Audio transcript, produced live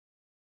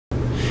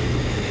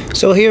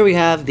So here we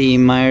have the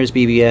Myers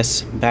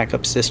BBS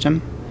backup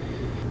system.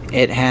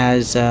 It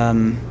has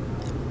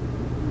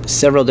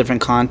several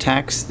different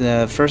contacts.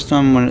 The first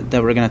one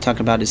that we're going to talk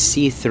about is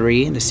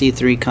C3. The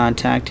C3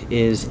 contact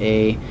is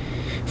a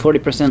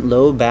 40%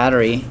 low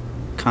battery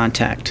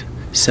contact.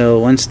 So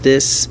once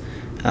these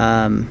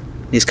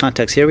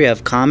contacts here, we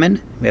have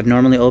common, we have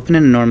normally open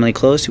and normally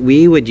closed.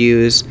 We would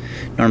use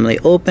normally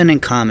open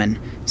and common.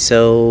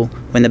 So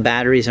when the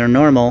batteries are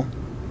normal,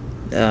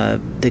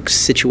 the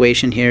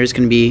situation here is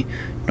going to be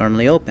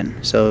normally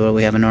open. So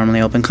we have a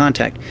normally open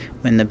contact.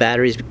 When the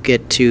batteries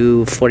get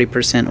to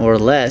 40% or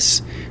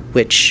less,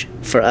 which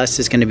for us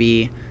is going to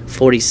be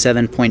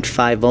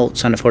 47.5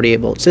 volts on a 48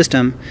 volt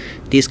system,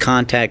 these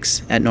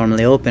contacts at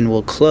normally open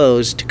will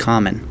close to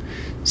common.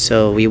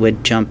 So we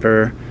would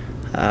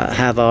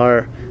have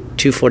our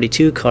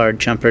 242 card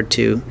jumper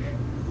to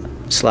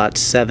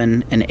slots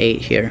 7 and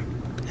 8 here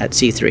at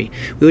C3.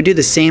 We would do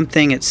the same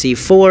thing at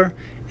C4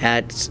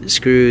 at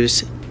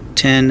screws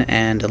 10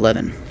 and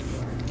 11.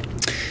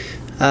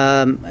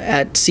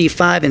 At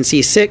C5 and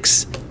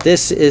C6,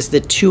 this is the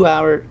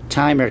 2-hour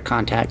timer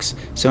contacts.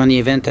 So in the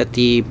event that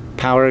the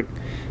power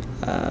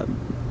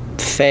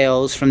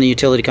fails from the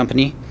utility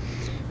company,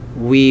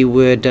 we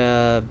would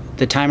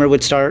the timer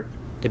would start,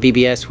 the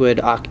BBS would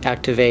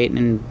activate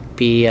and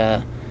be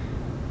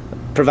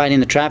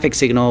providing the traffic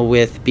signal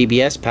with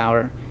BBS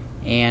power,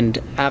 and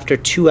after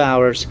 2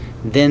 hours,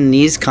 then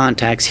these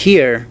contacts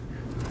here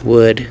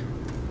would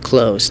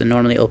close. The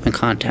normally open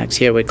contacts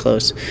here would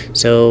close.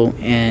 So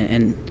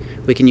and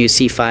we can use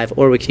C5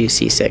 or we can use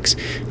C6,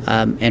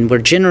 and we're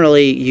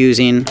generally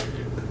using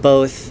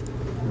both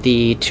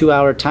the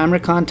 2-hour timer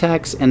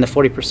contacts and the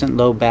 40%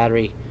 low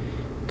battery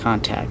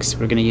contacts.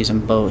 We're going to use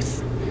them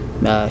both,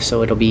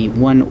 so it'll be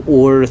one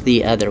or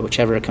the other,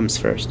 whichever comes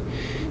first.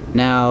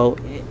 Now,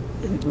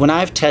 when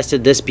I've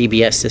tested this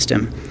BBS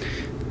system,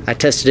 I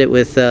tested it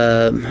with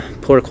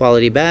poor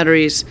quality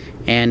batteries,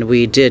 and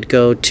we did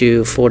go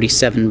to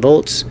 47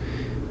 volts,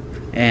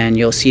 and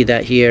you'll see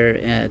that here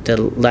at the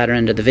latter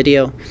end of the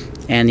video,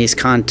 and these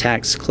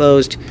contacts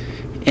closed.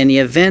 In the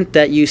event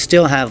that you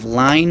still have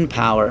line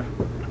power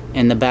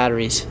and the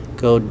batteries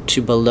go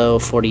to below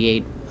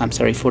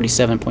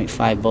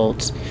 47.5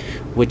 volts,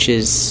 which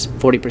is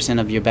 40%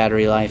 of your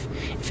battery life,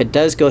 if it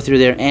does go through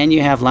there and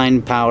you have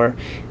line power,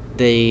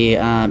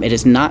 it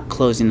is not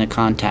closing the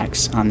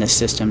contacts on this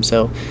system.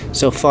 So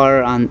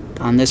far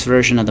on this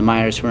version of the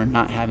Myers, we're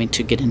not having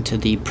to get into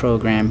the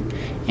program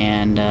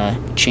and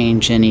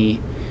change any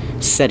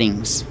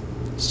settings.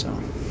 So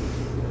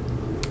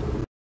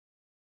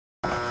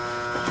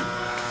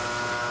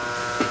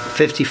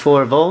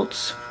 54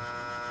 volts.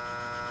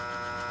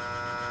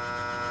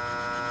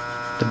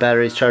 The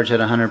battery is charged at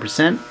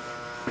 100%.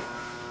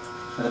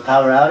 For the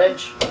power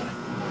outage,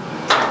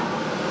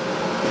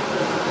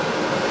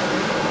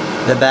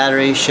 the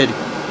battery should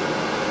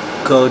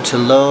go to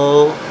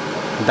low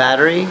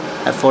battery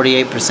at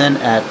 48%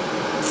 at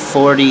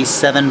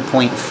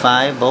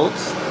 47.5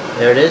 volts.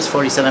 There it is,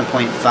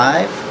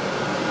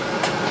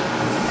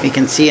 47.5. We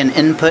can see an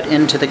input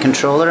into the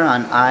controller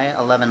on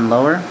I11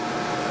 lower.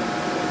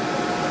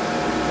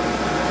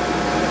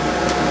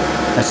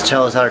 That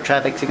tells our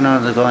traffic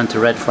signal to go into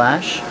red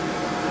flash.